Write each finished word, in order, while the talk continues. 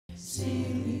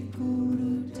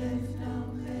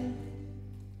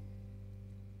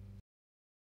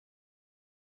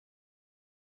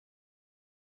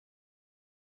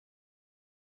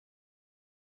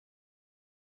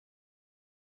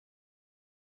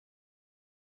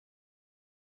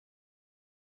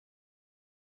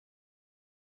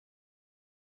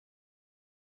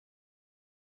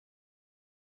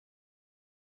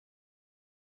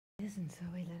Isn't so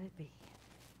we let it be.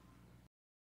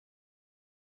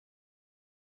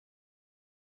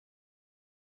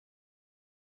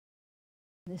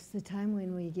 This is the time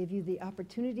when we give you the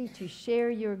opportunity to share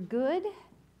your good,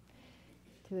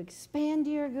 to expand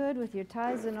your good with your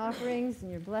tithes and offerings and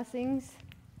your blessings.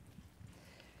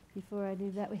 Before I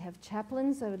do that, we have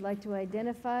chaplains. I would like to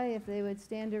identify if they would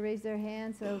stand or raise their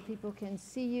hand so people can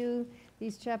see you.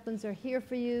 These chaplains are here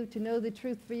for you, to know the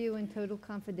truth for you in total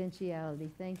confidentiality.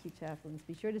 Thank you, chaplains.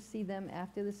 Be sure to see them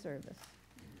after the service.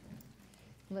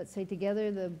 Let's say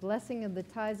together the blessing of the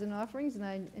tithes and offerings, and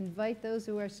I invite those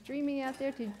who are streaming out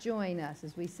there to join us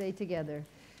as we say together,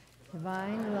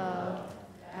 divine love,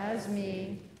 as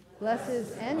me,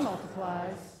 blesses and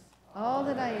multiplies all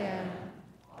that I am,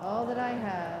 all that I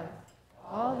have,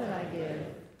 all that I give,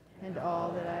 and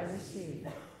all that I receive.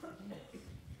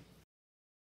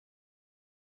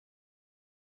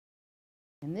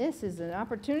 And this is an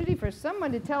opportunity for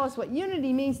someone to tell us what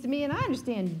unity means to me, and I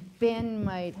understand Ben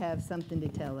might have something to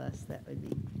tell us. That would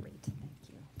be great. Thank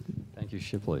you. Thank you,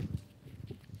 Shipley.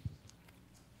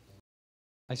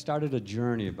 I started a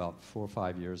journey about 4 or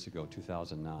 5 years ago,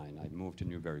 2009. I moved to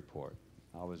Newburyport.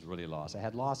 I was really lost. I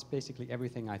had lost basically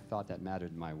everything I thought that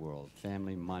mattered in my world.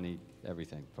 Family, money,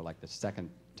 everything, for like the second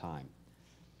time.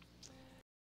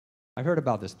 I heard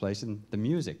about this place, and the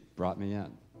music brought me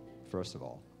in, first of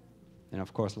all. And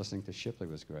of course, listening to Shipley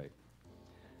was great.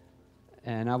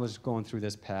 And I was going through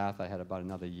this path. I had about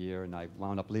another year, and I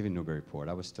wound up leaving Newburyport.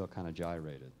 I was still kind of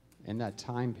gyrated. In that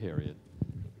time period,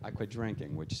 I quit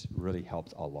drinking, which really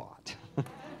helped a lot.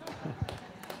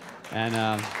 And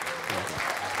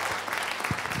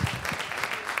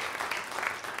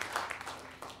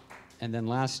then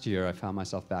last year, I found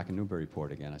myself back in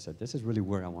Newburyport again. I said, this is really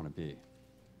where I want to be.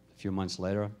 A few months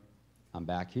later, I'm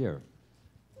back here.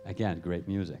 Again, great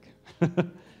music.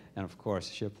 And of course,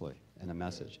 Shipley and the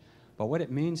message. But what it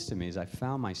means to me is I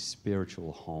found my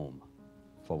spiritual home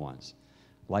for once.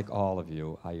 Like all of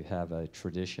you, I have a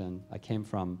tradition. I came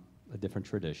from a different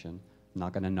tradition. I'm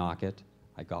not going to knock it.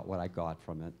 I got what I got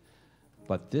from it.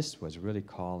 But this was really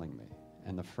calling me.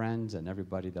 And the friends and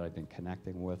everybody that I've been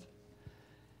connecting with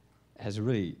has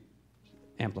really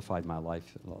amplified my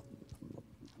life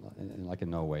in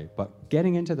no way. But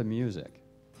getting into the music,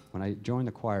 when I joined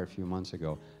the choir a few months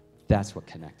ago, that's what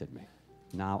connected me.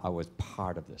 Now I was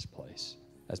part of this place.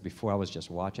 As before I was just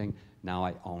watching, now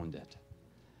I owned it.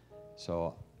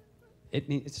 So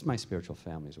it's my spiritual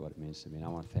family is what it means to me, and I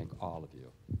want to thank all of you.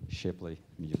 Shipley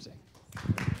Music.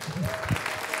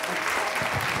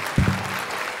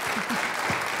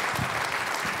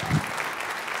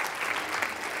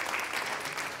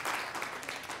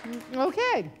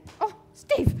 Okay. Oh,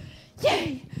 Steve,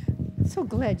 yay! So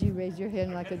glad you raised your hand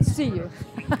and I could see you.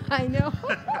 I know.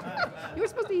 You were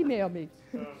supposed to email me.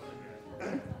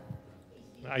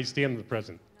 I stand the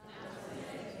present.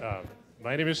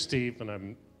 My name is Steve, and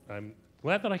I'm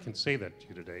glad that I can say that to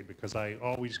you today because I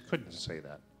always couldn't say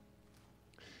that.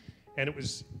 And it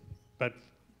was about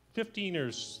 15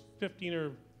 or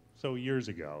so years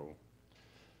ago,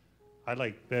 I,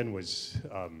 like Ben, was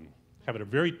having a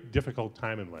very difficult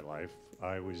time in my life.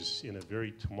 I was in a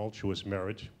very tumultuous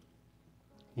marriage,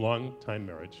 long-time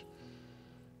marriage.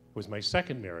 It was my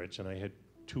second marriage, and I had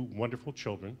 2 wonderful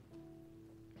children.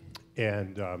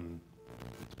 And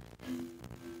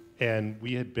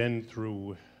we had been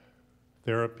through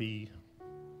therapy,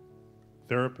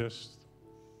 therapists.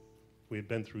 We had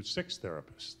been through 6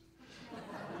 therapists.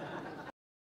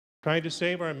 Trying to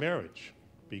save our marriage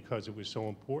because it was so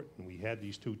important. We had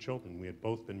these 2 children. We had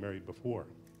both been married before.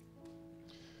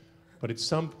 But at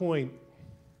some point,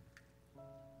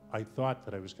 I thought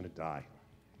that I was going to die.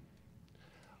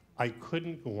 I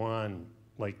couldn't go on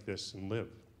like this and live.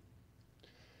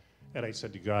 And I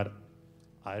said to God,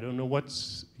 I don't know what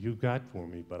you got for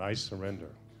me, but I surrender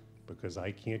because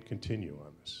I can't continue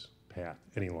on this path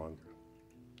any longer.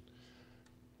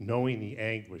 Knowing the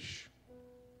anguish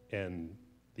and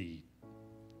the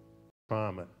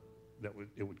trauma that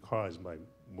it would cause my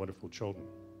wonderful children.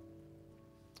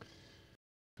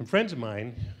 Some friends of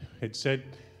mine had said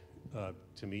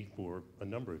to me for a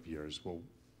number of years, well,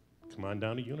 come on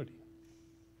down to Unity.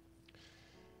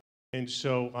 And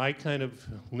so I kind of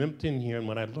limped in here, and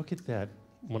when I look at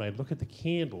the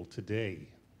candle today,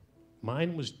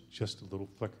 mine was just a little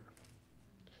flicker.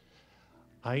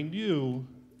 I knew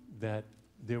that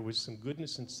there was some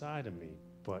goodness inside of me,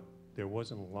 but there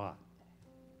wasn't a lot.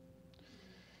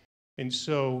 And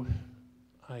so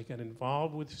I got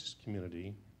involved with this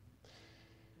community,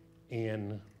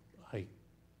 and I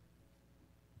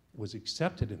was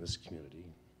accepted in this community.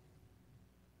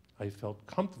 I felt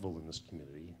comfortable in this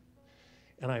community,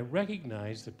 and I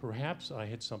recognized that perhaps I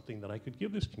had something that I could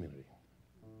give this community.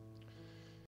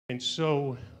 And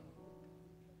so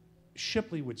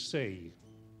Shipley would say,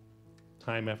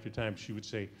 time after time, she would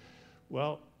say,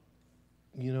 well,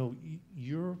 you know,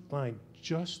 you're fine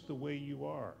just the way you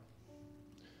are.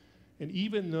 And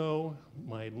even though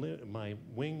my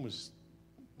wing was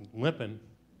limping,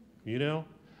 you know,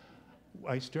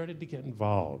 I started to get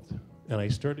involved, and I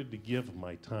started to give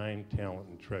my time, talent,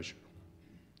 and treasure.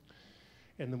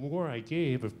 And the more I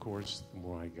gave, of course, the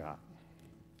more I got.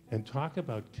 And talk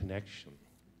about connection.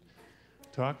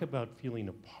 Talk about feeling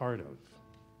a part of.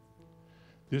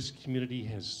 This community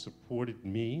has supported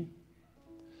me,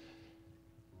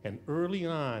 and early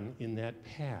on in that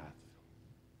path,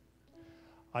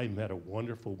 I met a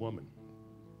wonderful woman.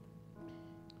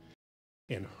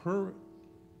 And her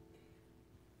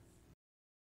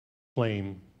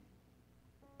flame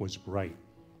was bright.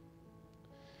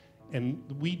 And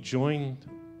we joined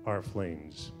our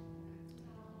flames.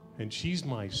 And she's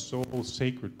my soul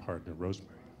sacred partner,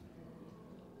 Rosemary.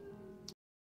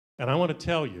 And I want to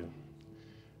tell you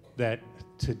that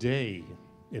today,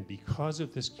 and because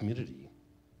of this community,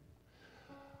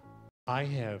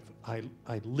 I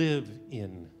live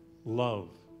in love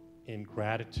and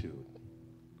gratitude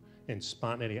and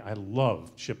spontaneity. I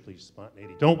love Shipley's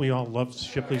spontaneity. Don't we all love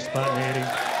Shipley's spontaneity?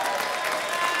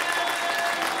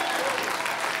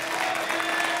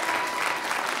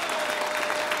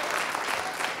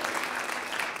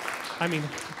 I mean,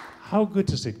 how good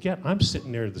does it get? I'm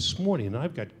sitting there this morning and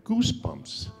I've got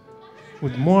goosebumps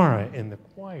with Maura and the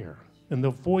choir and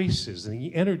the voices and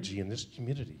the energy in this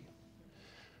community.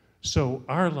 So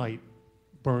our light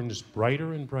burns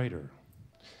brighter and brighter.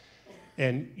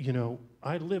 And, you know,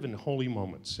 I live in holy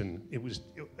moments, and it was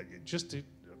just,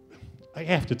 I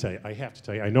have to tell you,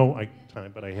 I know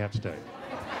time, but I have to tell you.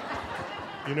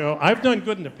 You know, I've done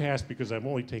good in the past because I've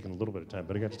only taken a little bit of time,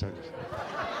 but I got to tell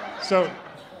you.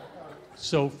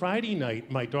 So Friday night,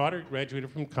 my daughter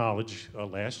graduated from college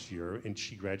last year, and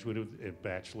she graduated with a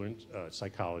bachelor in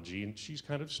psychology, and she's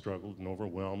kind of struggled and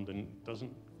overwhelmed and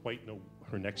doesn't quite know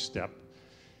her next step.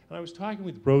 And I was talking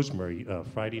with Rosemary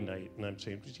Friday night, and I'm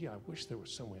saying, gee, I wish there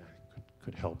was some way I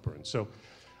could help her. And so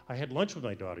I had lunch with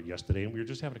my daughter yesterday, and we were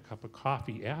just having a cup of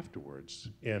coffee afterwards.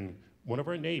 And one of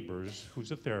our neighbors,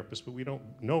 who's a therapist, but we don't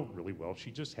know really well,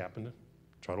 she just happened to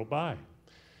trundle by.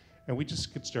 And we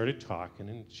just started talking,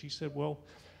 and she said, well,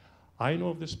 I know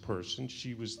of this person.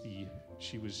 She was the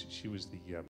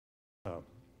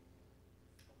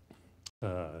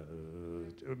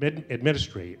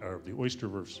administrator of the Oyster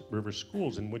River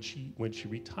schools, and when she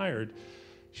retired,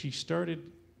 she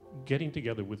started getting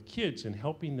together with kids and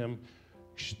helping them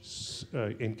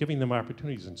and giving them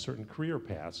opportunities in certain career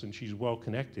paths, and she's well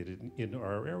connected in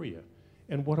our area.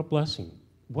 And what a blessing,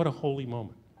 what a holy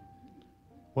moment.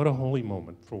 What a holy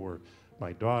moment for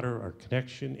my daughter, our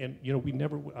connection, and you know,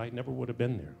 I never would have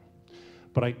been there.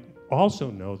 But I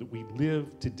also know that we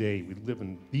live today, we live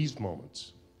in these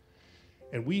moments.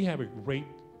 And we have a great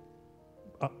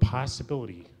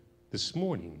possibility this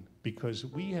morning because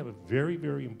we have a very,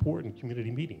 very important community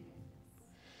meeting.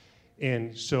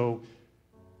 And so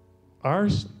our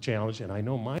challenge, and I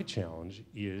know my challenge,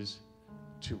 is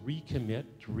to recommit,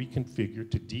 to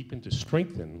reconfigure, to deepen, to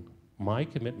strengthen my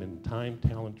commitment in time,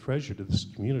 talent, treasure to this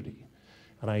community.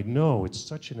 And I know it's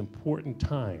such an important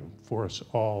time for us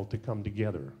all to come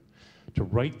together to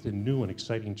write the new and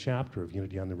exciting chapter of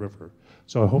Unity on the River.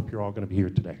 So I hope you're all going to be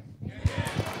here today.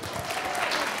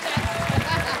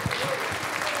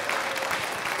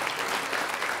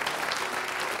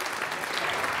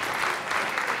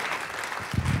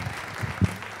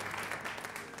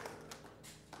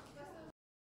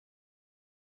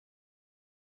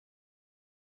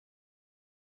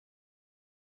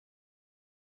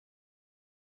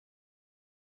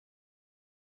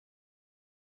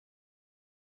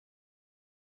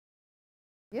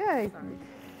 Yeah,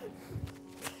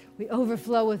 we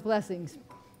overflow with blessings.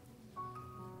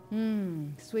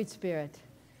 Sweet Spirit,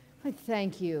 I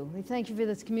thank you. We thank you for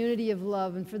this community of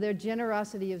love and for their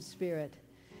generosity of spirit.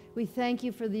 We thank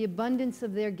you for the abundance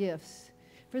of their gifts,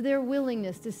 for their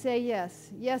willingness to say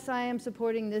yes. Yes, I am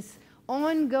supporting this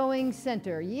ongoing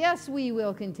center. Yes, we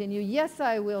will continue. Yes,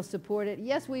 I will support it.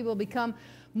 Yes, we will become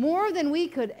more than we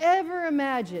could ever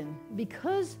imagine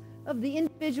because of the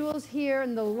individuals here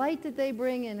and the light that they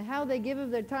bring and how they give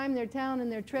of their time, their talent,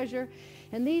 and their treasure.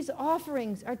 And these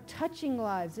offerings are touching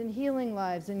lives and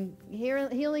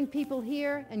healing people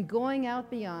here and going out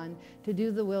beyond to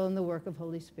do the will and the work of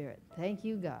Holy Spirit. Thank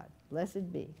you, God.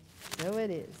 Blessed be. So it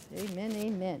is. Amen,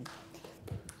 amen.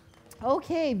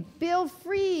 Okay, Bill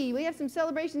Free. We have some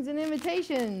celebrations and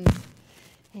invitations.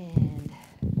 And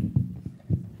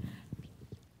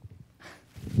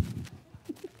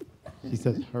she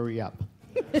says, hurry up.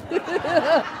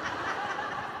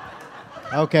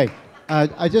 Okay.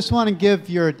 I just want to give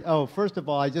first of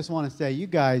all, I just want to say you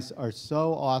guys are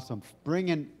so awesome.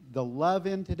 Bringing the love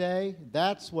in today,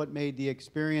 that's what made the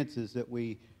experiences that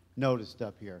we noticed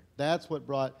up here. That's what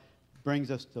brings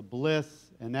us to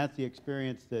bliss, and that's the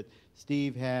experience that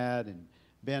Steve had and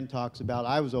Ben talks about.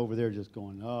 I was over there just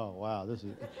going, oh, wow, this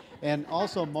is... And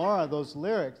also, Maura, those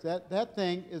lyrics, that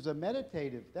thing is a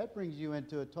meditative. That brings you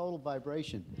into a total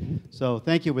vibration. So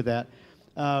thank you with that.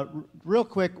 Real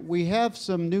quick, we have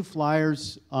some new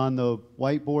flyers on the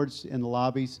whiteboards in the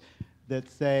lobbies that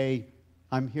say,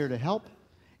 I'm here to help,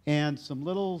 and some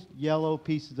little yellow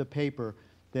pieces of paper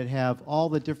that have all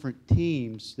the different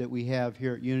teams that we have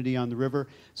here at Unity on the River.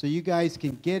 So you guys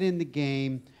can get in the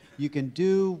game. You can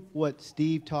do what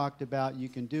Steve talked about. You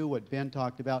can do what Ben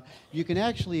talked about. You can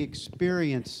actually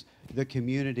experience the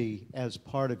community as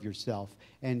part of yourself.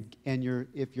 And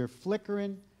if you're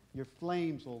flickering, your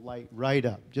flames will light right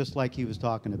up, just like he was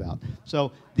talking about.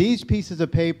 So these pieces of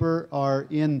paper are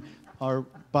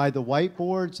by the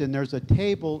whiteboards, and there's a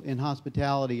table in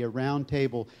hospitality, a round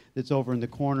table that's over in the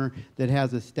corner that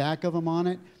has a stack of them on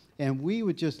it. And we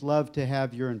would just love to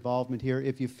have your involvement here.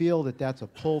 If you feel that that's a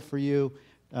pull for you,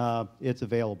 it's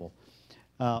available.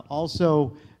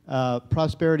 Also,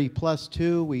 Prosperity Plus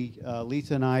 2,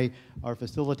 Lisa and I are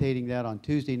facilitating that on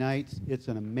Tuesday nights. It's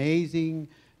an amazing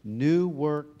new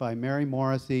work by Mary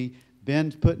Morrissey.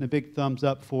 Ben's putting a big thumbs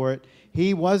up for it.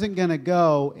 He wasn't going to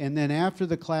go, and then after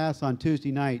the class on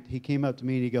Tuesday night, he came up to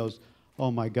me and he goes, oh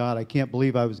my God, I can't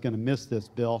believe I was going to miss this,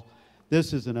 Bill.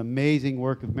 This is an amazing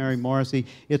work of Mary Morrissey.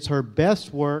 It's her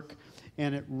best work,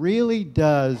 and it really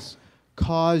does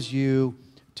cause you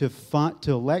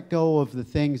to let go of the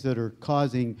things that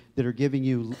are giving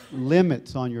you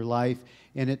limits on your life,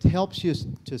 and it helps you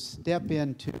to step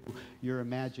into your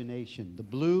imagination. The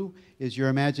blue is your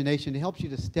imagination. It helps you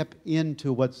to step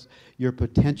into what your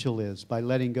potential is by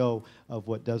letting go of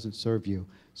what doesn't serve you.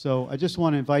 So I just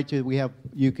want to invite you.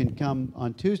 You can come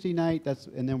on Tuesday night,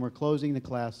 and then we're closing the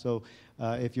class. So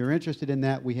if you're interested in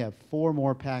that, we have 4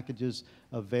 more packages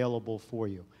available for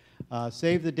you.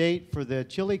 Save the date for the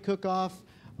chili cook-off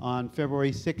on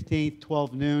February 16th,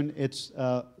 12 noon. It's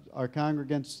our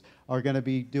congregants are going to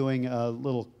be doing a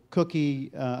little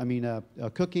cooking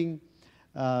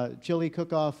chili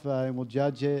cook-off, and we'll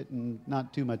judge it, and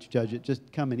not too much judge it.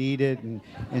 Just come and eat it and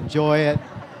enjoy it.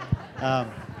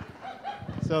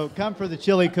 So come for the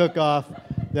chili cook-off.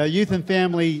 The youth and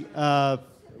family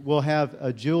will have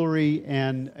a jewelry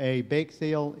and a bake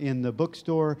sale in the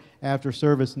bookstore after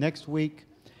service next week.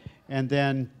 And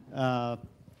then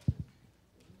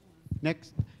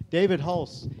next, David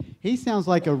Hulse. He sounds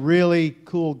like a really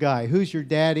cool guy. Who's your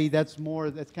daddy? That's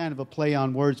kind of a play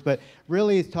on words, but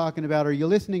really it's talking about, are you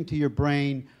listening to your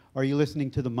brain, or are you listening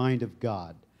to the mind of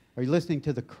God? Are you listening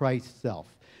to the Christ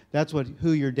self? That's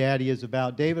who your daddy is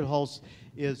about. David Hulse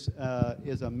is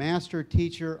a master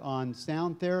teacher on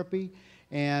sound therapy,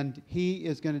 and he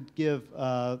is going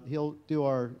to he'll do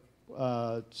our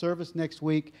service next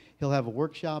week. He'll have a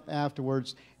workshop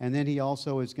afterwards, and then he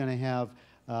also is going to have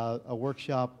a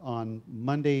workshop on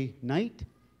Monday night.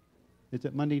 Is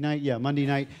it Monday night? Yeah, Monday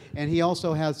night. And he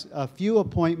also has a few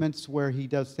appointments where he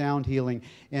does sound healing,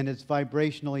 and it's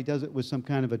vibrational. He does it with some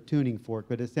kind of a tuning fork,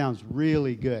 but it sounds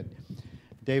really good.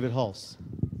 David Hulse.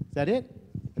 Is that it?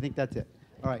 I think that's it.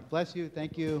 All right. Bless you.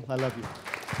 Thank you. I love you.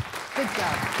 good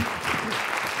job.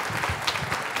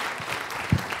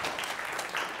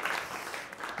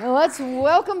 Well, let's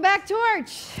welcome back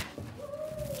Torch.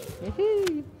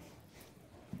 You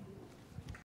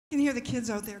can hear the kids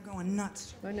out there going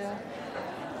nuts. I know.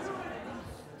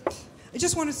 I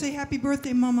just want to say happy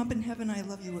birthday, Mom, up in heaven. I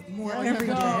love you more every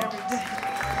day, every day.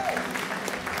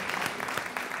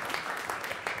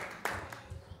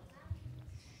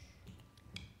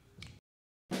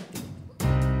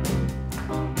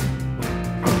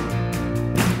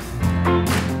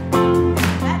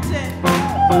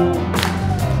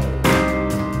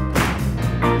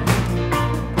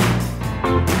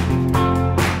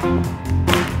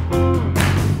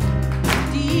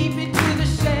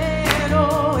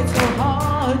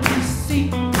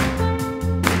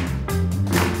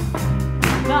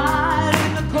 God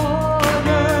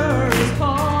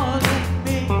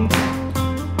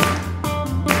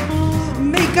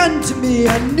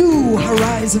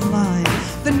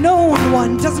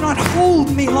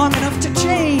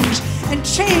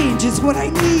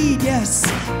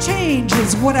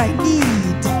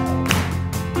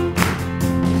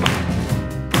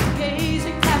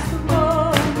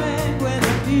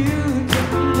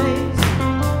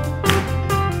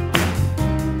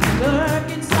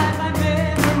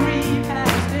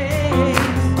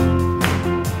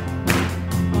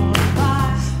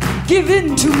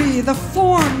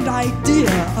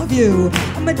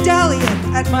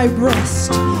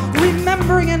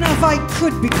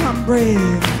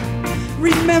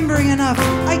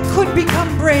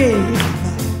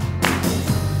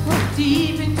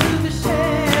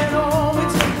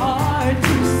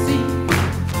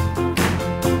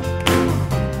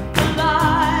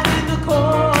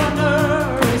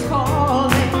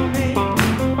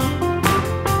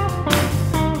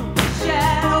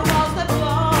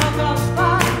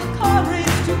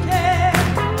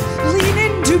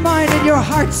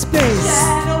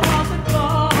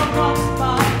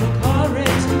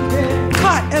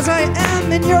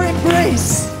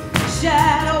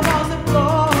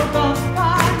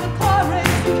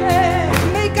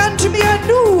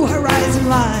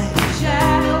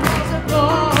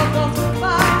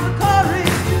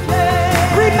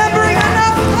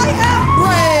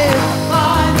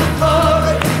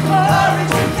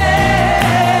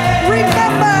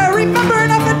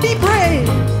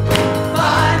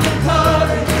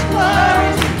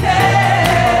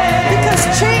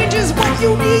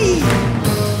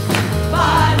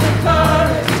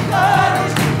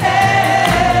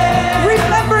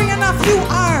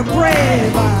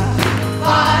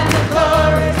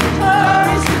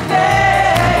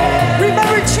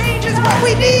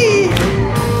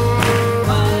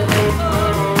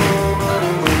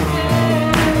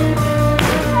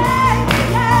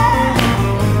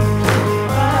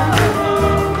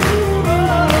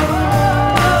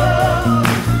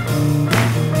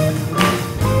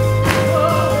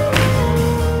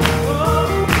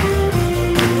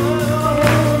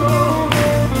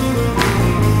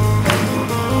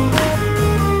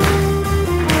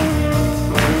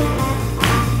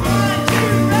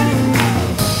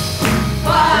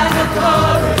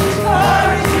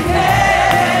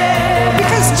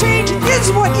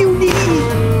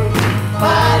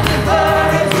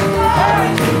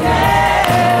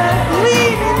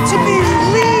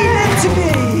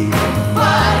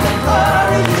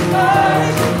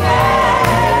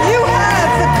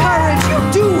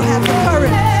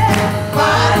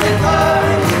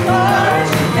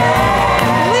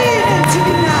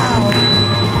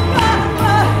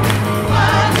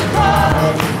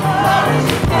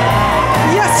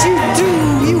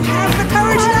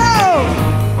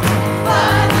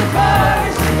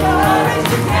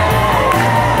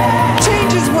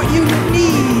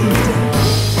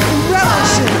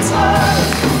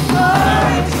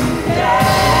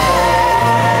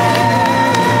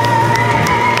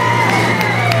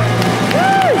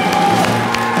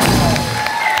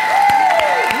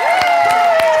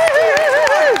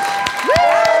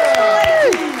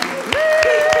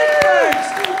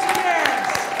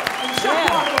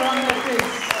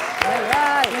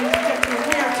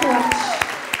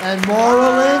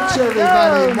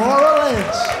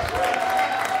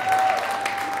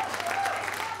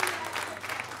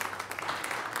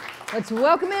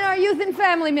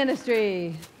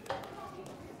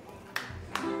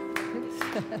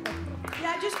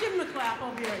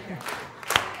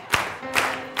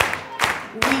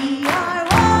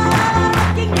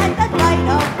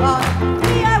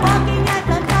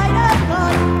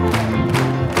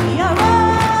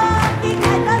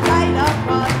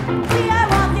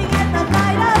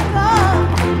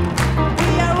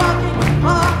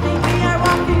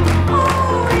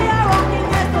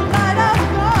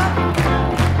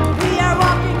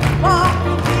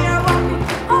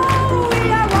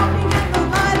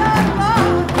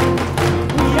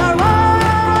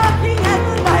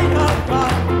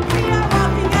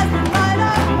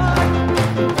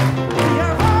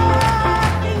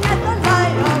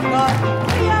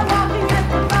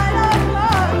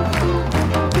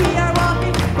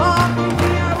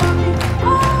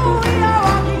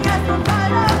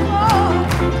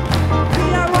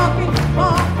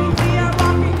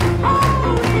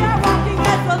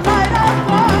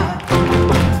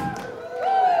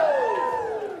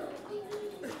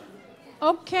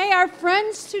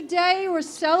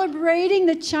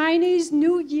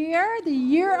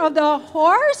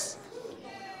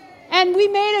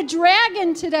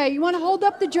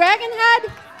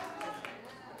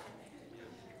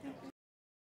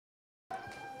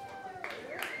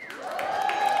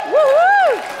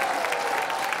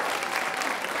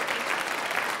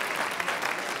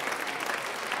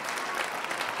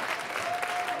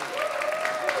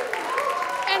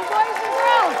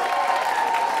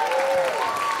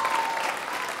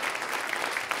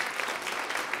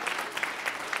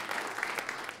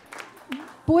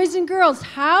boys and girls,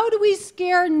 how do we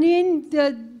scare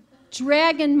the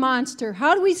dragon monster?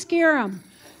 How do we scare him?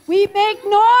 We make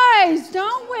noise,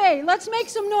 don't we? Let's make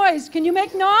some noise. Can you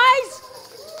make noise?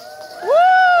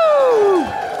 Woo!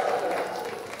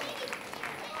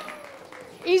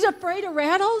 He's afraid of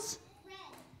rattles?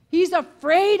 He's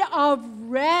afraid of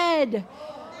red.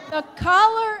 The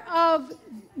color of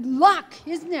luck,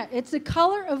 isn't it? It's the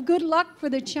color of good luck for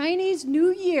the Chinese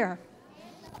New Year.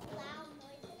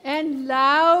 And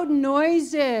loud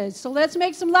noises. So let's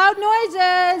make some loud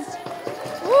noises.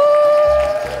 Woo!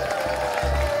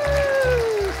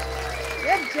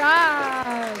 Good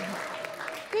job.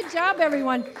 Good job,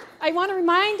 everyone. I want to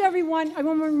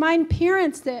remind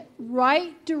parents that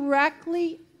right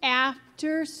directly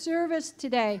after service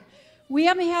today, we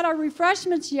haven't had our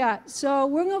refreshments yet. So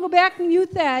we're going to go back in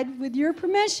Youth Ed with your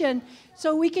permission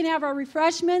so we can have our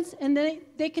refreshments and then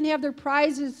they can have their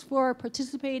prizes for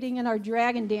participating in our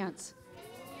dragon dance.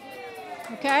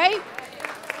 Okay?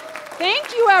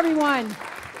 Thank you, everyone.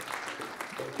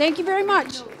 Thank you very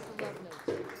much.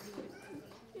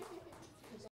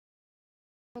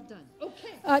 Well done.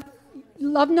 Okay.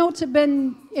 Love notes have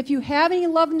been, if you have any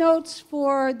love notes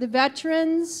for the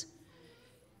veterans,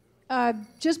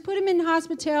 just put them in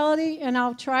hospitality, and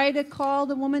I'll try to call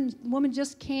the woman. The woman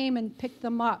just came and picked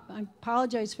them up. I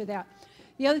apologize for that.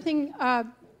 The other thing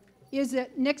is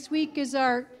that next week is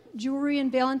our Jewelry and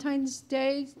Valentine's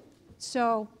Day,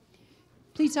 so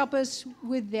please help us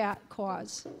with that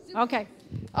cause. Okay.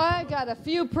 I got a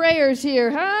few prayers here,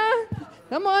 huh?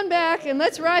 Come on back and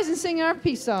let's rise and sing our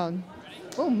peace song.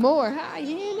 Oh, more. Hi,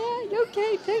 Hannah.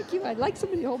 Okay, thank you. I'd like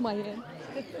somebody to hold my hand.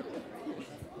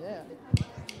 Yeah.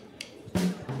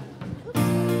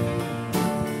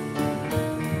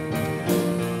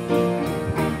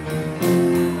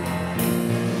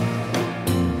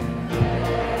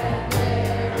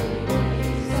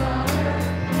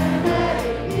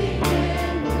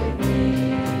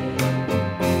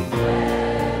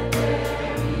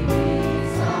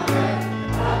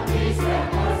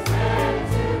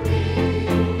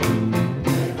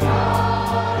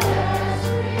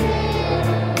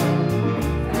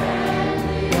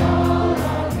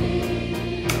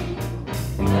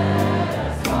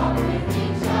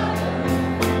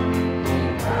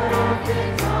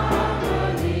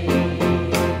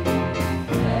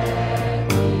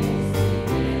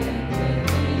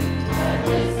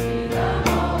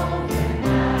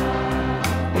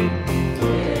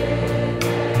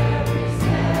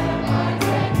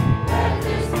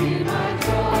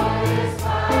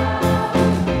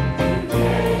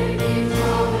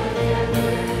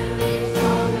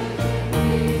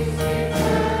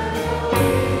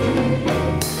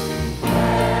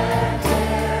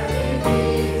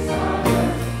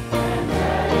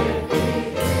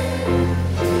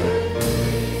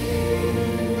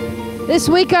 This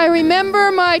week I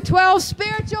remember my 12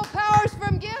 spiritual powers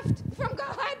from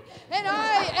God, and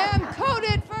I am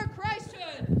coded for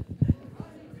Christhood.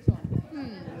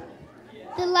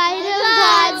 The light of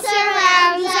God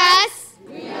surrounds us.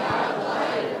 We are the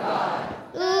light of God.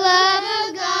 The love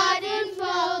of God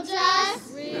enfolds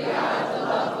us. We are the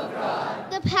love of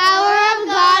God. The power of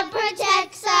God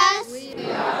protects us. We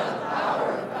are the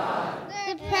power of God.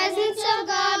 The presence of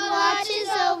God watches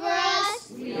over us.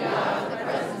 We are the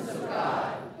presence of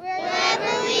God.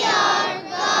 Wherever we are,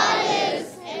 God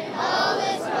is, and all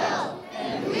is well.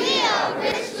 And we are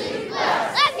richly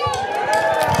blessed. Let's go!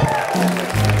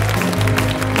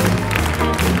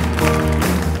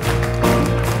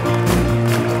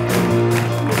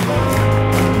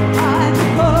 I'm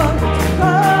going to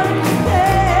go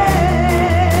there.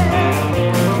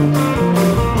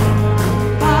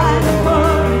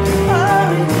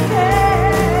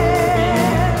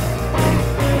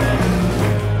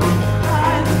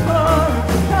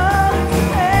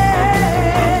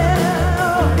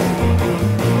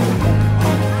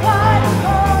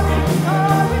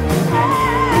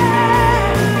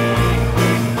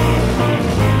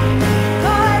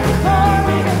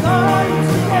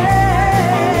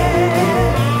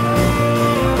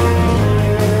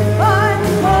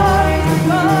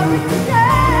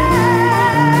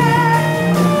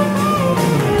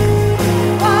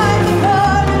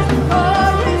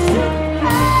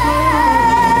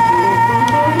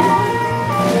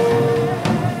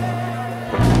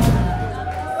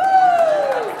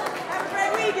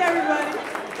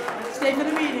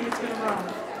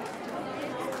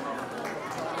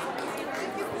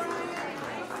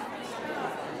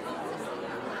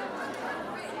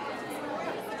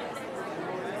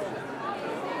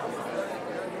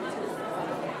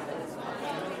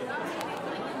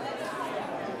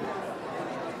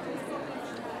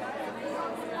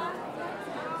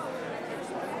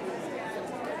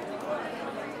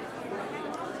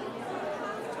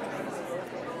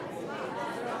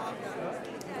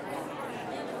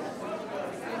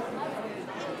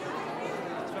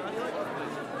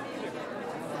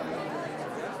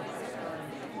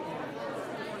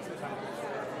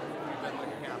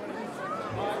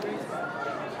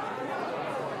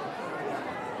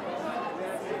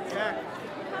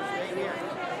 See you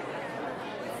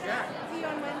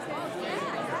on Wednesday.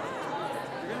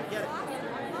 You're going to get it.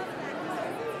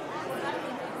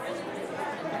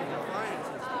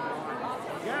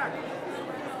 Jack.